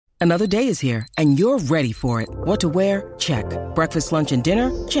Another day is here, and you're ready for it. What to wear? Check. Breakfast, lunch, and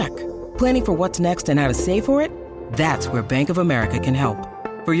dinner? Check. Planning for what's next and how to save for it? That's where Bank of America can help.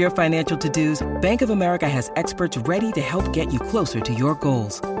 For your financial to-dos, Bank of America has experts ready to help get you closer to your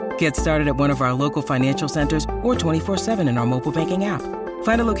goals. Get started at one of our local financial centers or 24/7 in our mobile banking app.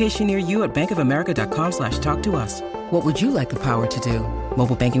 Find a location near you at bankofamerica.com/talktous. What would you like the power to do?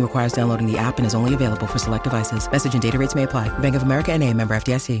 Mobile banking requires downloading the app and is only available for select devices. Message and data rates may apply. Bank of America N.A., member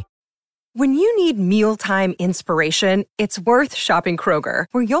FDIC. When you need mealtime inspiration, it's worth shopping Kroger,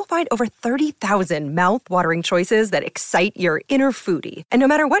 where you'll find over 30,000 mouth-watering choices that excite your inner foodie. And no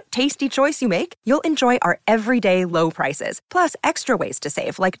matter what tasty choice you make, you'll enjoy our everyday low prices, plus extra ways to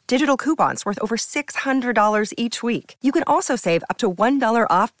save, like digital coupons worth over $600 each week. You can also save up to $1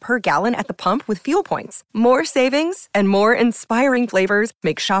 off per gallon at the pump with fuel points. More savings and more inspiring flavors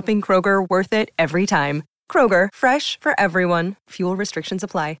make shopping Kroger worth it every time. Kroger, fresh for everyone. Fuel restrictions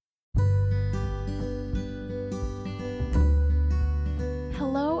apply.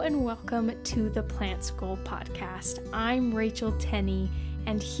 Hello and welcome to the Plant School podcast. I'm Rachel Tenney,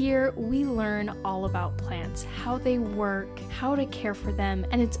 and here we learn all about plants, how they work, how to care for them,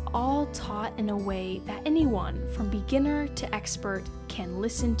 and it's all taught in a way that anyone from beginner to expert can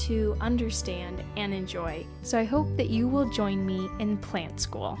listen to, understand, and enjoy. So I hope that you will join me in Plant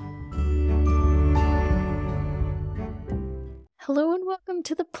School. Hello and welcome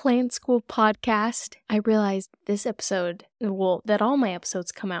to the Plant School podcast. I realized this episode, that all my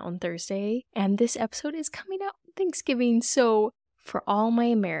episodes come out on Thursday, and this episode is coming out on Thanksgiving. So for all my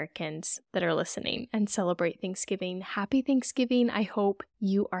Americans that are listening and celebrate Thanksgiving, happy Thanksgiving. I hope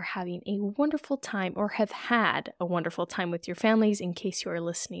you are having a wonderful time or have had a wonderful time with your families in case you are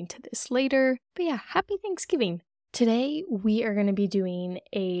listening to this later. But yeah, happy Thanksgiving. Today, we are going to be doing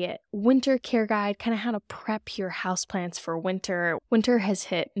a winter care guide, kind of how to prep your houseplants for winter. Winter has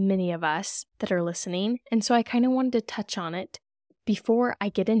hit many of us that are listening, and so I kind of wanted to touch on it. Before I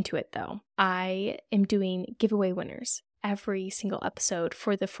get into it, though, I am doing giveaway winners every single episode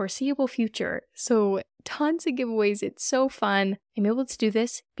for the foreseeable future. So tons of giveaways. It's so fun. I'm able to do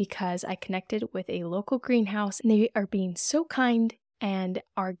this because I connected with a local greenhouse, and they are being so kind and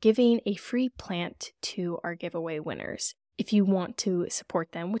are giving a free plant to our giveaway winners. If you want to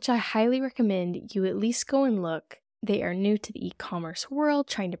support them, which I highly recommend you at least go and look. They are new to the e-commerce world,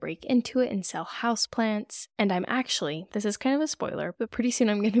 trying to break into it and sell houseplants. And I'm actually, this is kind of a spoiler, but pretty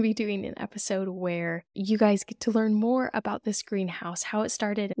soon I'm going to be doing an episode where you guys get to learn more about this greenhouse, how it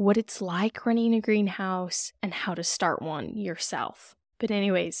started, what it's like running a greenhouse, and how to start one yourself. But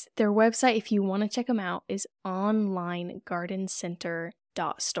anyways, their website, if you want to check them out, is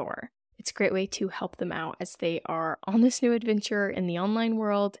onlinegardencenter.store. It's a great way to help them out as they are on this new adventure in the online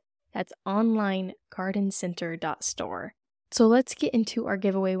world. That's onlinegardencenter.store. So let's get into our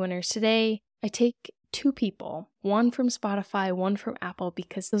giveaway winners today. I take two people, one from Spotify, one from Apple,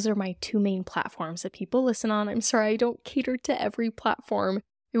 because those are my two main platforms that people listen on. I'm sorry, I don't cater to every platform.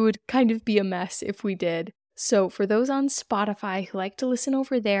 It would kind of be a mess if we did. So for those on Spotify who like to listen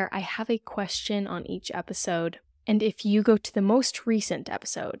over there, I have a question on each episode. And if you go to the most recent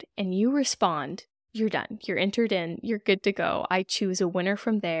episode and you respond, you're done. You're entered in. You're good to go. I choose a winner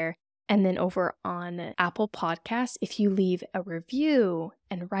from there. And then over on Apple Podcasts, if you leave a review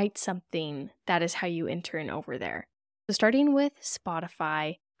and write something, that is how you enter in over there. So starting with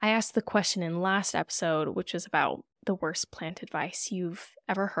Spotify, I asked the question in last episode, which was about the worst plant advice you've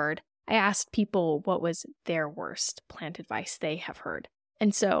ever heard. I asked people what was their worst plant advice they have heard.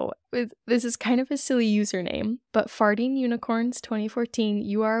 And so this is kind of a silly username, but Farting Unicorns 2014,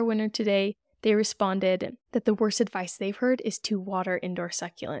 you are a winner today. They responded that the worst advice they've heard is to water indoor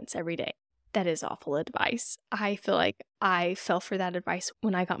succulents every day. That is awful advice. I feel like I fell for that advice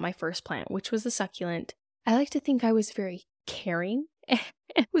when I got my first plant, which was a succulent. I like to think I was very caring and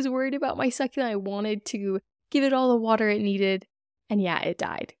was worried about my succulent. I wanted to give it all the water it needed, and yeah, it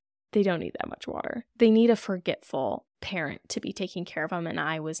died. They don't need that much water. They need a forgetful parent to be taking care of them, and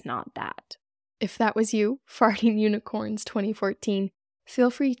I was not that. If that was you, Farting Unicorns 2014, feel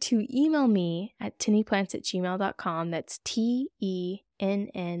free to email me at tinnyplants@gmail.com. That's TENNEY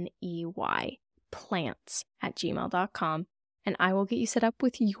plants@gmail.com, and I will get you set up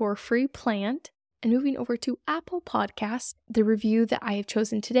with your free plant. And moving over to Apple Podcasts, the review that I have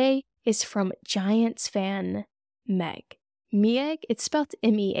chosen today is from Giants fan Meg. Meag? It's spelled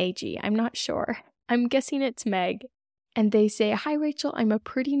M-E-A-G. I'm not sure. I'm guessing it's Meg. And they say, "Hi Rachel, I'm a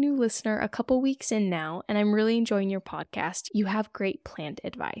pretty new listener, a couple weeks in now, and I'm really enjoying your podcast. You have great plant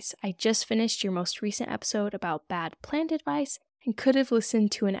advice. I just finished your most recent episode about bad plant advice and could have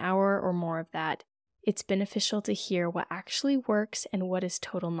listened to an hour or more of that. It's beneficial to hear what actually works and what is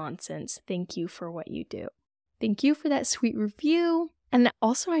total nonsense. Thank you for what you do. Thank you for that sweet review. And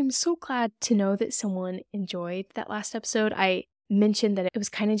also, I'm so glad to know that someone enjoyed that last episode. I mentioned that it was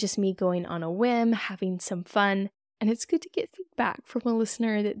kind of just me going on a whim, having some fun, and it's good to get feedback from a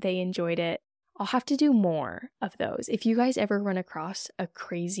listener that they enjoyed it. I'll have to do more of those. If you guys ever run across a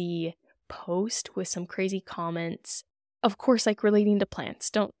crazy post with some crazy comments, of course, like relating to plants,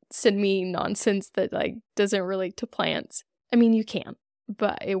 don't send me nonsense that like doesn't relate to plants. I mean, you can,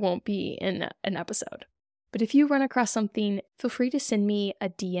 but it won't be in an episode. But if you run across something, feel free to send me a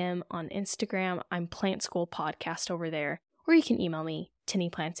DM on Instagram. I'm Plant School Podcast over there. Or you can email me,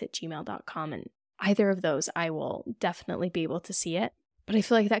 tinnyplants@gmail.com. And either of those, I will definitely be able to see it. But I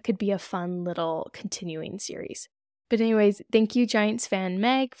feel like that could be a fun little continuing series. But anyways, thank you, Giants fan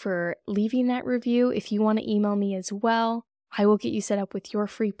Meg, for leaving that review. If you want to email me as well, I will get you set up with your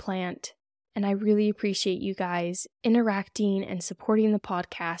free plant. And I really appreciate you guys interacting and supporting the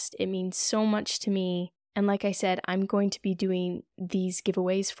podcast. It means so much to me. And like I said, I'm going to be doing these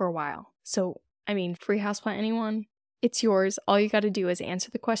giveaways for a while. So, I mean, free houseplant anyone? It's yours. All you got to do is answer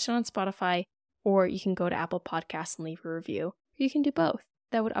the question on Spotify, or you can go to Apple Podcasts and leave a review. Or you can do both.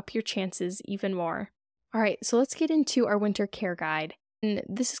 That would up your chances even more. All right, so let's get into our winter care guide. And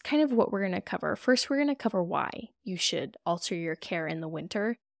this is kind of what we're going to cover. First, we're going to cover why you should alter your care in the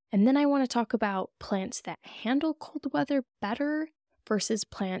winter. And then I want to talk about plants that handle cold weather better versus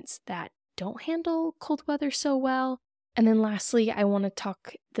plants that don't handle cold weather so well. And then lastly, I want to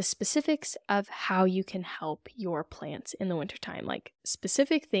talk the specifics of how you can help your plants in the wintertime, like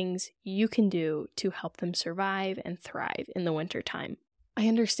specific things you can do to help them survive and thrive in the wintertime. I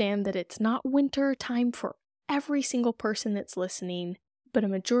understand that it's not winter time for every single person that's listening, but a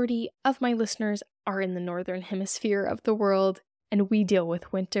majority of my listeners are in the northern hemisphere of the world, and we deal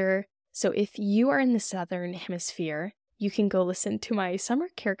with winter. So if you are in the southern hemisphere, you can go listen to my summer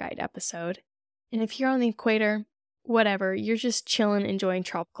care guide episode. And if you're on the equator, whatever, you're just chilling, enjoying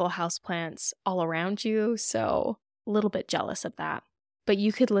tropical houseplants all around you. So a little bit jealous of that. But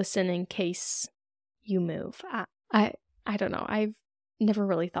you could listen in case you move. I don't know. I've never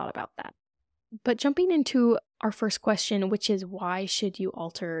really thought about that. But jumping into our first question, which is why should you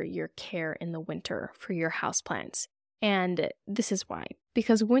alter your care in the winter for your houseplants? And this is why.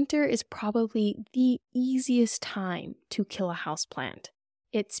 Because winter is probably the easiest time to kill a houseplant.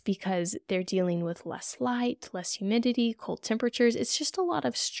 It's because they're dealing with less light, less humidity, cold temperatures. It's just a lot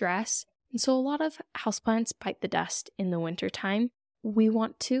of stress. And so a lot of houseplants bite the dust in the wintertime. We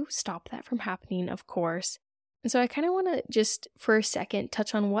want to stop that from happening, of course. And so I kind of want to just for a second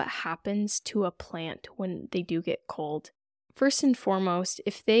touch on what happens to a plant when they do get cold. First and foremost,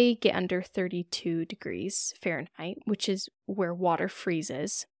 if they get under 32 degrees Fahrenheit, which is where water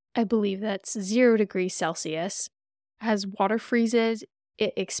freezes, I believe that's 0 degrees Celsius. As water freezes,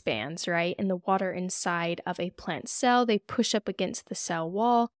 it expands, right? And the water inside of a plant cell, they push up against the cell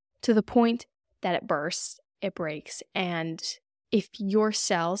wall to the point that it bursts, it breaks. And if your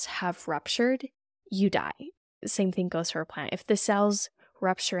cells have ruptured, you die. The same thing goes for a plant. If the cells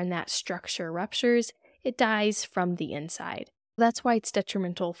rupture and that structure ruptures, it dies from the inside. That's why it's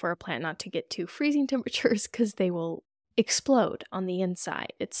detrimental for a plant not to get to freezing temperatures, because they will explode on the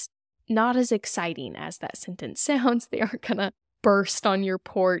inside. It's not as exciting as that sentence sounds. They aren't gonna burst on your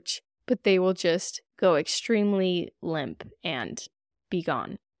porch, but they will just go extremely limp and be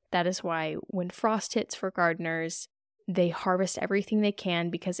gone. That is why when frost hits for gardeners, they harvest everything they can,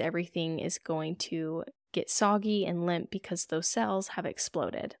 because everything is going to get soggy and limp because those cells have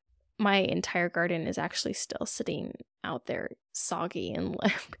exploded. My entire garden is actually still sitting out there soggy and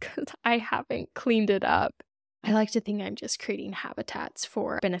limp because I haven't cleaned it up. I like to think I'm just creating habitats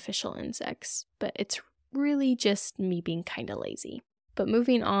for beneficial insects, but it's really just me being kind of lazy. But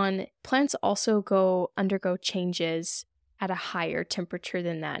moving on, plants also undergo changes at a higher temperature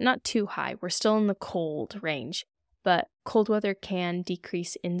than that. Not too high, we're still in the cold range, but cold weather can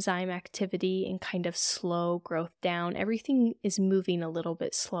decrease enzyme activity and kind of slow growth down. Everything is moving a little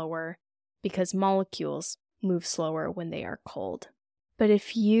bit slower because molecules move slower when they are cold. But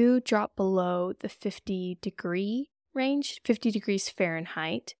if you drop below the 50 degree range, 50 degrees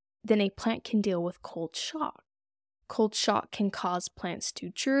Fahrenheit, then a plant can deal with cold shock. Cold shock can cause plants to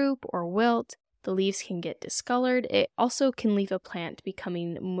droop or wilt. The leaves can get discolored. It also can leave a plant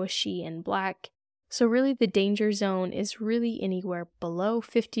becoming mushy and black. So really the danger zone is really anywhere below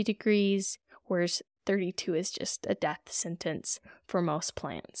 50 degrees, whereas 32 is just a death sentence for most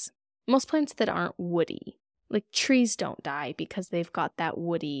plants. Most plants that aren't woody, like trees don't die because they've got that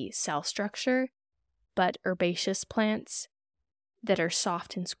woody cell structure, but herbaceous plants that are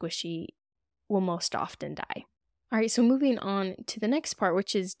soft and squishy will most often die. All right, so moving on to the next part,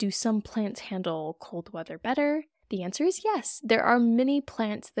 which is, do some plants handle cold weather better? The answer is yes. There are many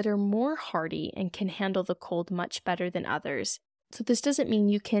plants that are more hardy and can handle the cold much better than others. So this doesn't mean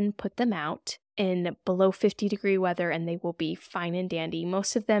you can put them out in below 50-degree weather and they will be fine and dandy.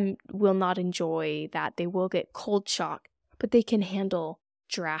 Most of them will not enjoy that. They will get cold shock, but they can handle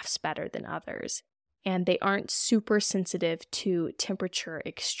drafts better than others. And they aren't super sensitive to temperature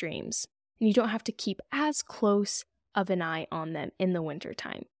extremes. And you don't have to keep as close of an eye on them in the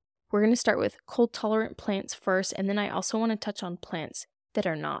wintertime. We're going to start with cold-tolerant plants first, and then I also want to touch on plants that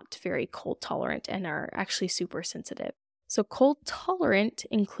are not very cold-tolerant and are actually super sensitive. So cold-tolerant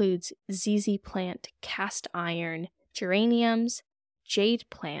includes ZZ plant, cast iron, geraniums, jade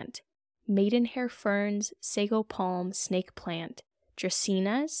plant, maidenhair ferns, sago palm, snake plant,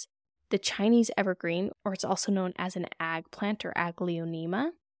 dracaenas, the Chinese evergreen, or it's also known as an ag plant or aglaonema,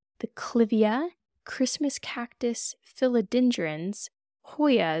 the clivia, Christmas cactus, philodendrons,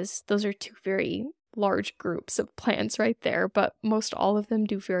 Hoyas. Those are two very large groups of plants right there, but most all of them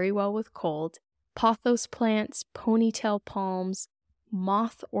do very well with cold. Pothos plants, ponytail palms,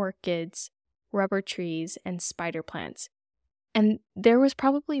 moth orchids, rubber trees, and spider plants. And there was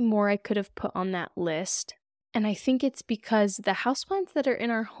probably more I could have put on that list. And I think it's because the houseplants that are in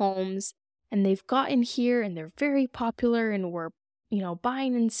our homes and they've gotten here and they're very popular and we're,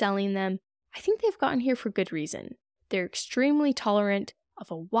 buying and selling them, I think they've gotten here for good reason. They're extremely tolerant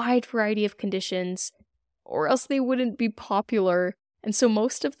of a wide variety of conditions, or else they wouldn't be popular. And so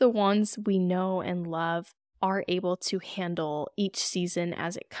most of the ones we know and love are able to handle each season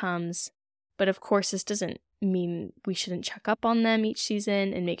as it comes. But of course, this doesn't mean we shouldn't check up on them each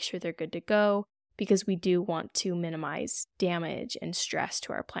season and make sure they're good to go, because we do want to minimize damage and stress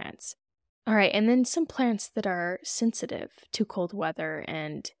to our plants. All right, and then some plants that are sensitive to cold weather,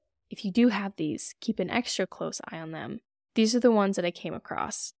 and if you do have these, keep an extra close eye on them. These are the ones that I came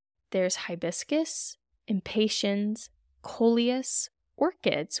across. There's hibiscus, impatiens, coleus,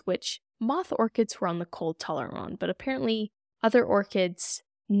 orchids, which moth orchids were on the cold tolerant one, but apparently other orchids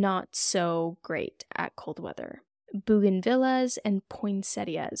not so great at cold weather. Bougainvilleas and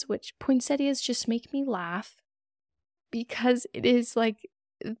poinsettias, which poinsettias just make me laugh because it is like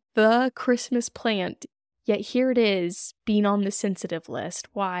the Christmas plant, yet here it is being on the sensitive list.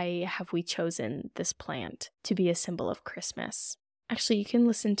 Why have we chosen this plant to be a symbol of Christmas? Actually, you can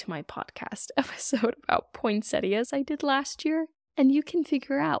listen to my podcast episode about poinsettias I did last year, and you can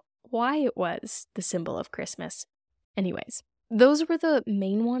figure out why it was the symbol of Christmas. Anyways, those were the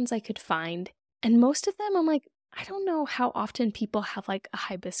main ones I could find, and most of them I'm like, I don't know how often people have like a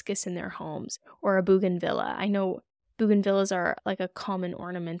hibiscus in their homes or a bougainvillea. I know bougainvilleas are like a common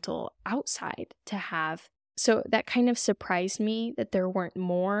ornamental outside to have. So that kind of surprised me that there weren't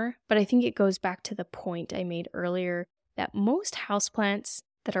more, but I think it goes back to the point I made earlier that most houseplants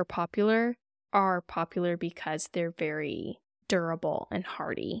that are popular because they're very durable and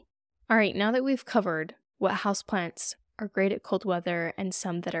hardy. All right, now that we've covered what houseplants are great at cold weather and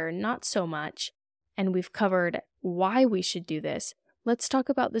some that are not so much, and we've covered why we should do this, let's talk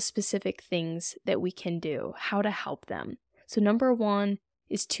about the specific things that we can do, how to help them. So number one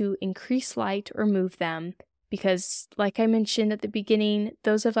is to increase light or move them, because like I mentioned at the beginning,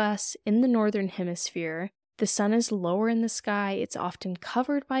 those of us in the northern hemisphere, the sun is lower in the sky, it's often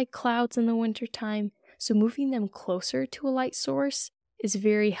covered by clouds in the wintertime, so moving them closer to a light source is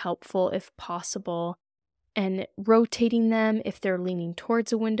very helpful if possible. And rotating them if they're leaning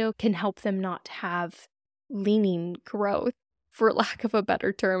towards a window can help them not have leaning growth, for lack of a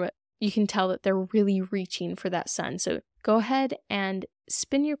better term. You can tell that they're really reaching for that sun. So go ahead and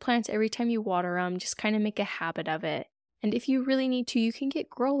spin your plants every time you water them. Just kind of make a habit of it. And if you really need to, you can get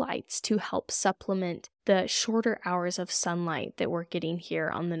grow lights to help supplement the shorter hours of sunlight that we're getting here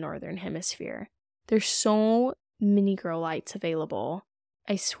on the northern hemisphere. There's so many grow lights available.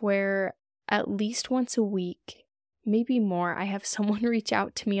 I swear, at least once a week, maybe more, I have someone reach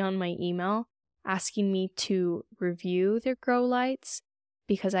out to me on my email asking me to review their grow lights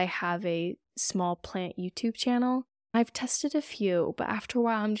because I have a small plant YouTube channel. I've tested a few, but after a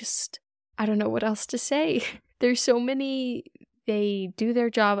while I don't know what else to say. There's so many, they do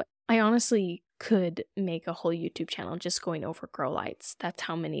their job. I honestly could make a whole YouTube channel just going over grow lights. That's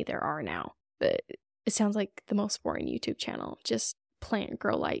how many there are now. But it sounds like the most boring YouTube channel, just plant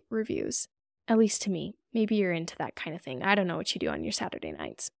grow light reviews. At least to me. Maybe you're into that kind of thing. I don't know what you do on your Saturday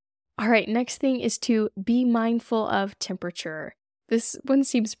nights. All right, next thing is to be mindful of temperature. This one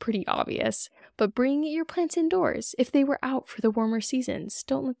seems pretty obvious, but bring your plants indoors if they were out for the warmer seasons.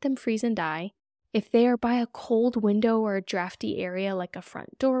 Don't let them freeze and die. If they are by a cold window or a drafty area like a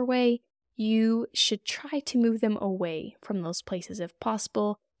front doorway, you should try to move them away from those places if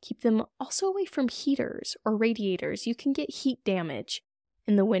possible. Keep them also away from heaters or radiators. You can get heat damage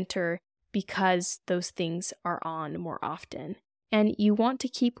in the winter because those things are on more often. And you want to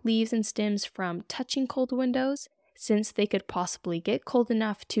keep leaves and stems from touching cold windows, since they could possibly get cold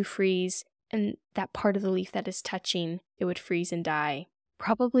enough to freeze, and that part of the leaf that is touching, it would freeze and die.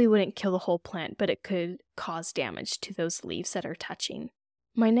 Probably wouldn't kill the whole plant, but it could cause damage to those leaves that are touching.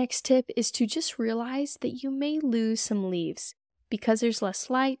 My next tip is to just realize that you may lose some leaves. Because there's less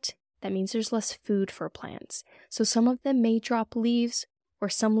light, that means there's less food for plants. So some of them may drop leaves, or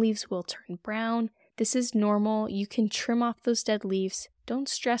some leaves will turn brown. This is normal. You can trim off those dead leaves. Don't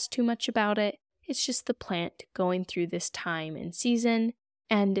stress too much about it. It's just the plant going through this time and season.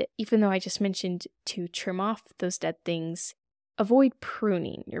 And even though I just mentioned to trim off those dead things, avoid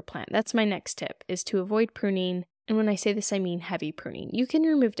pruning your plant. That's my next tip, is to avoid pruning. And when I say this, I mean heavy pruning. You can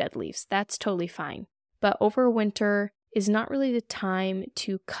remove dead leaves. That's totally fine. But over winter is not really the time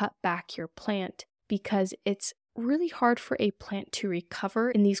to cut back your plant, because it's really hard for a plant to recover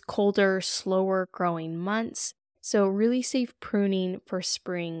in these colder, slower growing months. So really save pruning for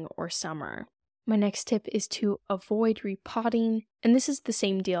spring or summer. My next tip is to avoid repotting, and this is the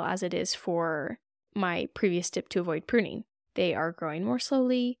same deal as it is for my previous tip to avoid pruning. They are growing more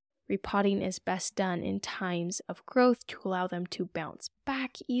slowly. Repotting is best done in times of growth to allow them to bounce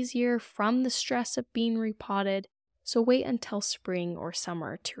back easier from the stress of being repotted. So wait until spring or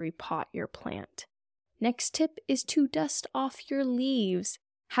summer to repot your plant. Next tip is to dust off your leaves.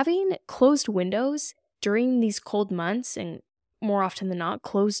 Having closed windows during these cold months, and more often than not,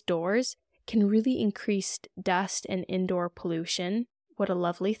 closed doors, can really increase dust and indoor pollution. What a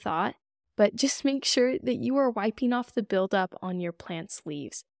lovely thought. But just make sure that you are wiping off the buildup on your plant's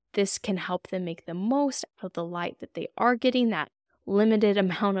leaves. This can help them make the most out of the light that they are getting, that limited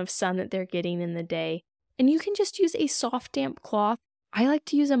amount of sun that they're getting in the day. And you can just use a soft, damp cloth. I like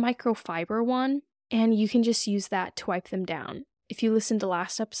to use a microfiber one, and you can just use that to wipe them down. If you listened to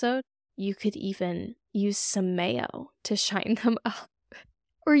last episode, you could even use some mayo to shine them up,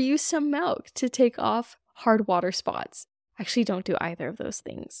 or use some milk to take off hard water spots. Actually, don't do either of those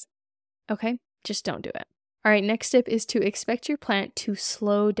things. Okay? Just don't do it. All right, next tip is to expect your plant to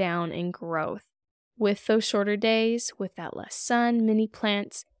slow down in growth. With those shorter days, with that less sun, many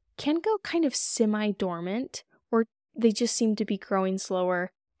plants can go kind of semi-dormant, or they just seem to be growing slower.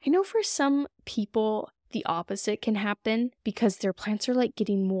 I know for some people, the opposite can happen because their plants are like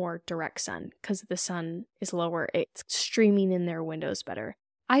getting more direct sun because the sun is lower. It's streaming in their windows better.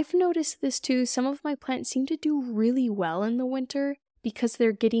 I've noticed this too. Some of my plants seem to do really well in the winter because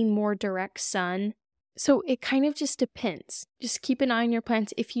they're getting more direct sun. So it kind of just depends. Just keep an eye on your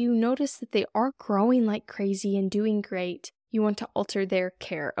plants. If you notice that they are growing like crazy and doing great, you want to alter their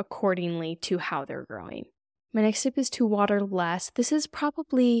care accordingly to how they're growing. My next tip is to water less. This is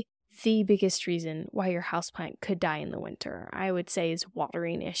probably the biggest reason why your houseplant could die in the winter, I would say, is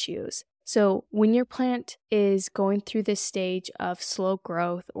watering issues. So when your plant is going through this stage of slow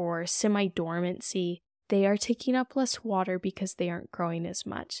growth or semi-dormancy, they are taking up less water because they aren't growing as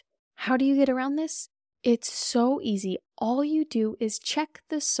much. How do you get around this? It's so easy. All you do is check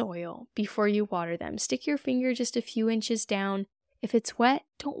the soil before you water them. Stick your finger just a few inches down. If it's wet,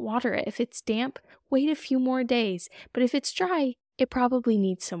 don't water it. If it's damp, wait a few more days. But if it's dry, it probably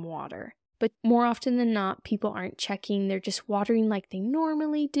needs some water. But more often than not, people aren't checking. They're just watering like they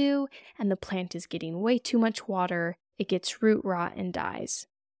normally do, and the plant is getting way too much water. It gets root rot and dies.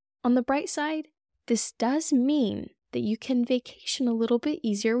 On the bright side, this does mean that you can vacation a little bit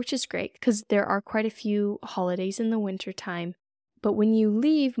easier, which is great because there are quite a few holidays in the winter time. But when you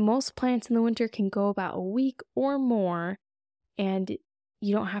leave, most plants in the winter can go about a week or more, and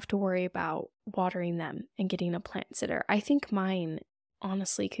you don't have to worry about watering them and getting a plant sitter. I think mine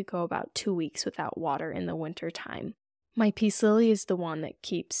honestly could go about 2 weeks without water in the winter time. My peace lily is the one that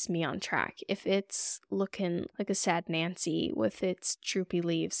keeps me on track. If it's looking like a sad Nancy with its droopy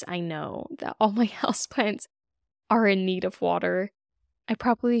leaves, I know that all my houseplants are in need of water. I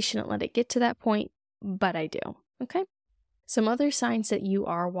probably shouldn't let it get to that point, but I do, okay? Some other signs that you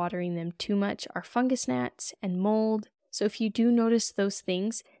are watering them too much are fungus gnats and mold. So if you do notice those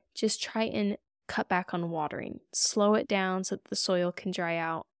things, just try and cut back on watering. Slow it down so that the soil can dry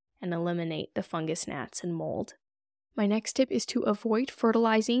out and eliminate the fungus gnats and mold. My next tip is to avoid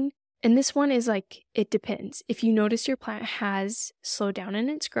fertilizing. And this one is like, it depends. If you notice your plant has slowed down in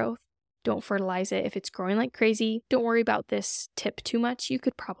its growth, don't fertilize it. If it's growing like crazy, don't worry about this tip too much. You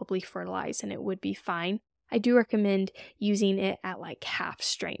could probably fertilize and it would be fine. I do recommend using it at like half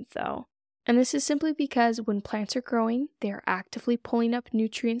strength though. And this is simply because when plants are growing, they are actively pulling up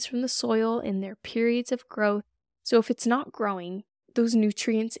nutrients from the soil in their periods of growth. So if it's not growing, those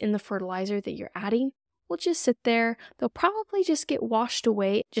nutrients in the fertilizer that you're adding will just sit there. They'll probably just get washed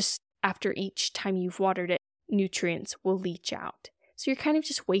away just after each time you've watered it. Nutrients will leach out. So you're kind of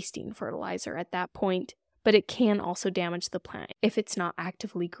just wasting fertilizer at that point, but it can also damage the plant if it's not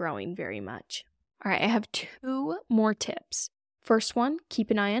actively growing very much. All right, I have 2 more tips. First one, keep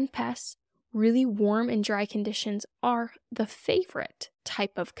an eye on pests. Really warm and dry conditions are the favorite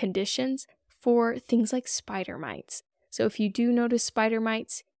type of conditions for things like spider mites. So if you do notice spider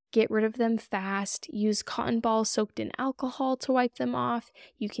mites, get rid of them fast. Use cotton balls soaked in alcohol to wipe them off.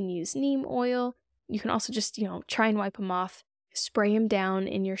 You can use neem oil. You can also just, try and wipe them off. Spray them down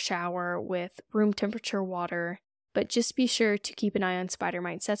in your shower with room temperature water. But just be sure to keep an eye on spider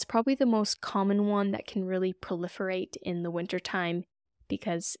mites. That's probably the most common one that can really proliferate in the wintertime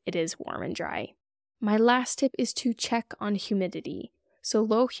because it is warm and dry. My last tip is to check on humidity. So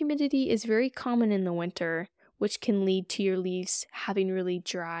low humidity is very common in the winter, which can lead to your leaves having really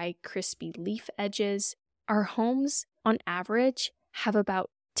dry, crispy leaf edges. Our homes, on average, have about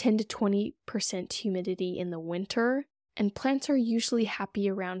 10 to 20% humidity in the winter, and plants are usually happy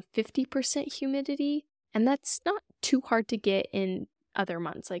around 50% humidity, and that's not too hard to get in other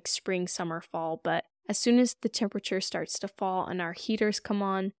months like spring, summer, fall, but as soon as the temperature starts to fall and our heaters come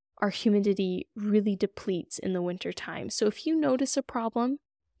on, our humidity really depletes in the winter time. So if you notice a problem,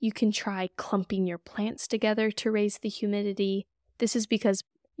 you can try clumping your plants together to raise the humidity. This is because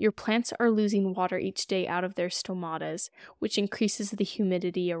your plants are losing water each day out of their stomatas, which increases the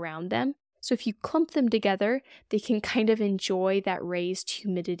humidity around them. So if you clump them together, they can kind of enjoy that raised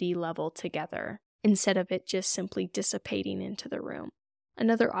humidity level together, instead of it just simply dissipating into the room.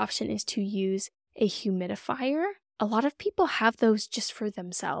 Another option is to use a humidifier. A lot of people have those just for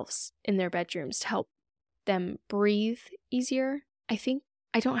themselves in their bedrooms to help them breathe easier.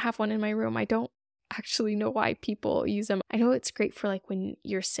 I don't have one in my room. I don't actually know why people use them. I know it's great for like when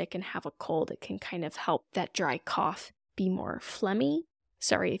you're sick and have a cold. It can kind of help that dry cough be more phlegmy.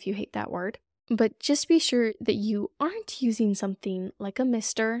 Sorry if you hate that word. But just be sure that you aren't using something like a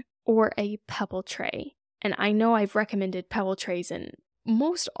mister or a pebble tray. And I know I've recommended pebble trays in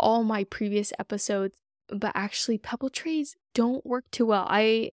most all my previous episodes, but actually pebble trays don't work too well.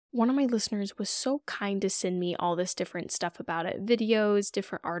 One of my listeners was so kind to send me all this different stuff about it, videos,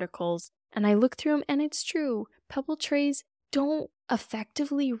 different articles, and I looked through them and it's true. Pebble trays don't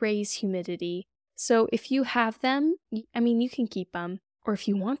effectively raise humidity. So if you have them, you can keep them, or if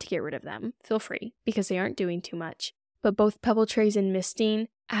you want to get rid of them, feel free because they aren't doing too much. But both pebble trays and misting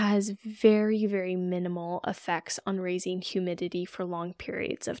has very, very minimal effects on raising humidity for long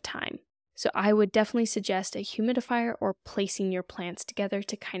periods of time. So I would definitely suggest a humidifier or placing your plants together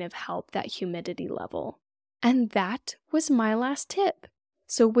to kind of help that humidity level. And that was my last tip.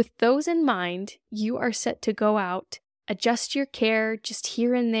 So with those in mind, you are set to go out, adjust your care just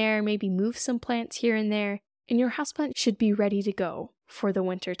here and there, maybe move some plants here and there, and your houseplant should be ready to go for the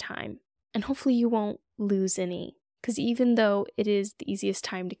winter time. And hopefully you won't lose any. Because even though it is the easiest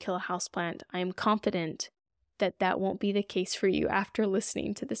time to kill a houseplant, I am confident that that won't be the case for you after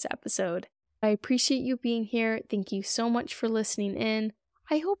listening to this episode. I appreciate you being here. Thank you so much for listening in.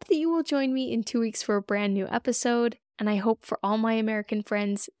 I hope that you will join me in 2 weeks for a brand new episode, and I hope for all my American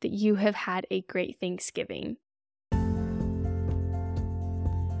friends that you have had a great Thanksgiving.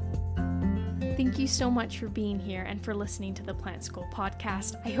 Thank you so much for being here and for listening to the Plant School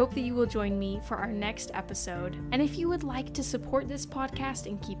podcast. I hope that you will join me for our next episode. And if you would like to support this podcast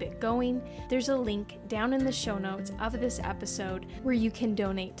and keep it going, there's a link down in the show notes of this episode where you can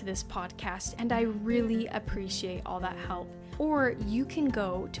donate to this podcast. And I really appreciate all that help. Or you can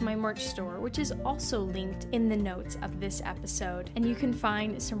go to my merch store, which is also linked in the notes of this episode. And you can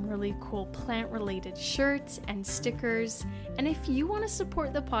find some really cool plant-related shirts and stickers. And if you want to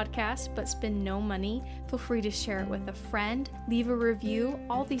support the podcast but spend no money, feel free to share it with a friend, leave a review.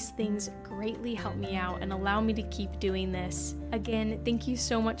 All these things greatly help me out and allow me to keep doing this. Again, thank you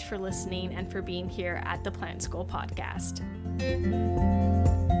so much for listening and for being here at the Plant School podcast.